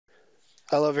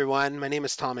Hello everyone, my name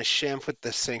is Thomas Schimpf with the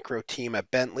Synchro team at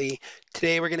Bentley.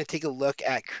 Today we're going to take a look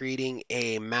at creating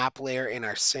a map layer in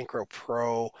our Synchro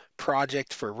Pro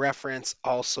project for reference,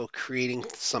 also creating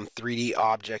some 3D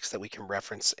objects that we can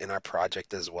reference in our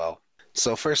project as well.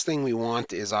 So first thing we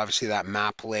want is obviously that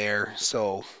map layer.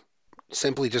 So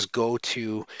simply just go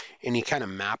to any kind of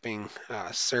mapping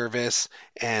service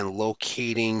and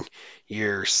locating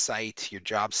your site, your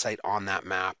job site on that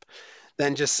map.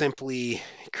 Then just simply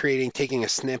taking a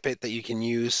snippet that you can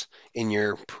use in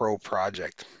your Pro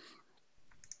project.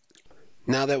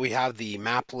 Now that we have the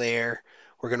map layer,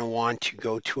 we're going to want to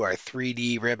go to our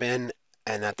 3D ribbon,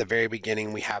 and at the very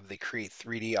beginning we have the Create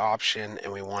 3D option,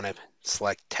 and we want to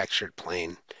select Textured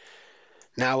Plane.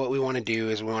 Now what we want to do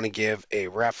is we want to give a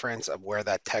reference of where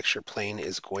that texture plane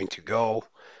is going to go.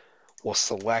 We'll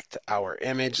select our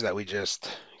image that we just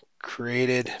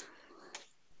created,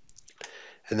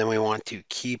 and then we want to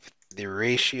keep the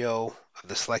ratio of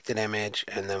the selected image,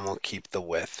 and then we'll keep the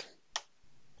width.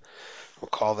 We'll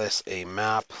call this a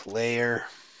map layer.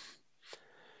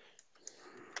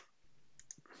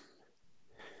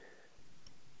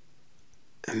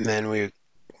 And then we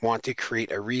want to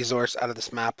create a resource out of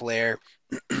this map layer.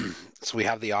 So we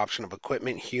have the option of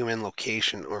equipment, human,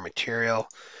 location, or material.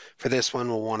 For this one,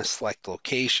 we'll want to select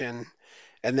location.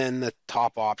 And then the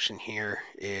top option here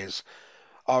is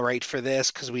all right for this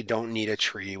because we don't need a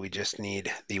tree. We just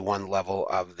need the one level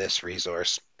of this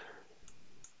resource.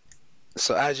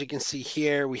 So as you can see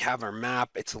here, we have our map.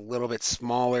 It's a little bit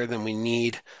smaller than we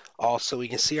need. Also, we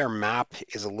can see our map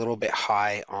is a little bit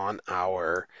high on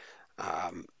our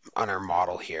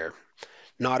model here.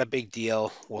 Not a big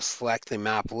deal. We'll select the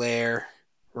map layer,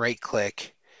 right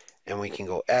click, and we can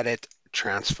go edit,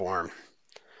 transform.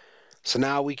 So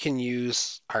now we can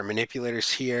use our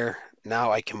manipulators here.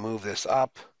 Now I can move this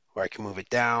up or I can move it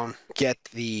down, get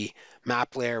the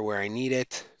map layer where I need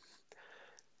it.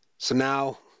 So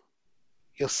now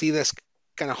you'll see this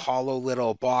kind of hollow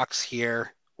little box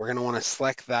here. We're going to want to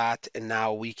select that, and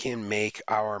now we can make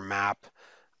our map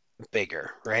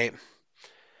bigger, right?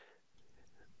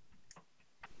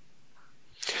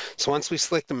 So once we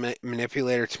select the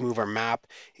manipulator to move our map,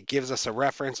 it gives us a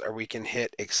reference, or we can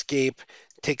hit escape,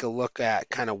 take a look at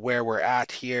kind of where we're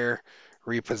at here,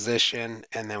 reposition,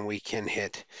 and then we can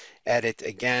hit edit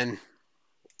again.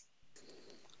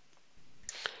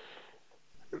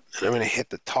 And I'm going to hit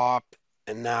the top,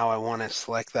 and now I want to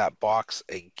select that box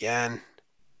again.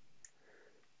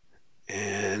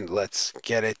 And let's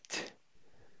get it.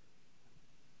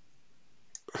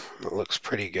 It looks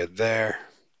pretty good there.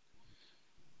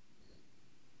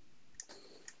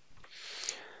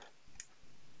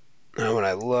 Now when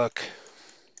I look,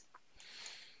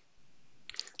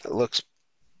 it looks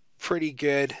pretty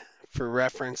good for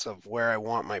reference of where I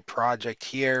want my project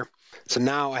here. So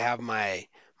now I have my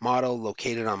model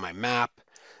located on my map.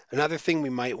 Another thing we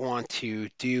might want to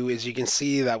do is you can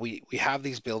see that we have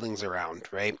these buildings around,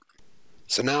 right?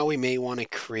 So now we may want to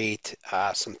create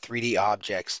some 3D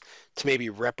objects to maybe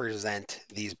represent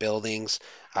these buildings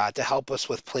to help us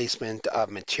with placement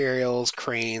of materials,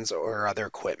 cranes, or other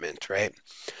equipment, right?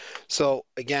 So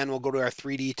again, we'll go to our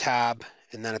 3D tab,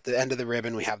 and then at the end of the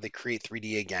ribbon, we have the Create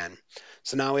 3D again.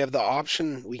 So now we have the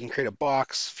option, we can create a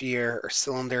box, sphere, or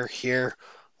cylinder. Here,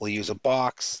 we'll use a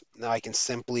box. Now I can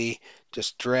simply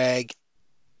just drag,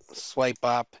 swipe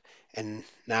up, and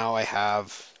now I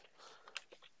have,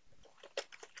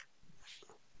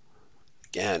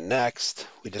 again, next,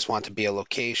 we just want to be a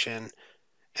location.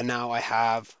 And now I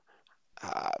have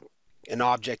an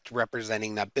object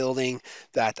representing that building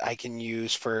that I can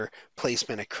use for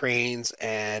placement of cranes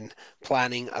and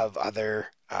planning of other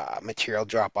material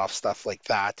drop-off, stuff like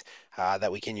that,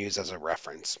 that we can use as a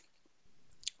reference.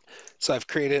 So I've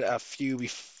created a few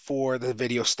before the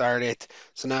video started.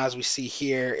 So now as we see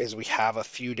here is we have a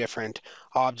few different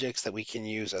objects that we can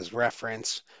use as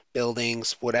reference,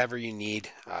 buildings, whatever you need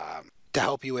to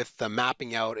help you with the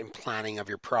mapping out and planning of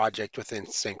your project within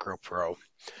Synchro Pro.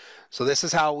 So this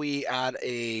is how we add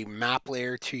a map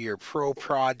layer to your Pro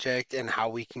project and how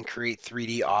we can create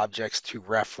 3D objects to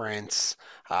reference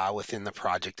within the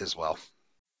project as well.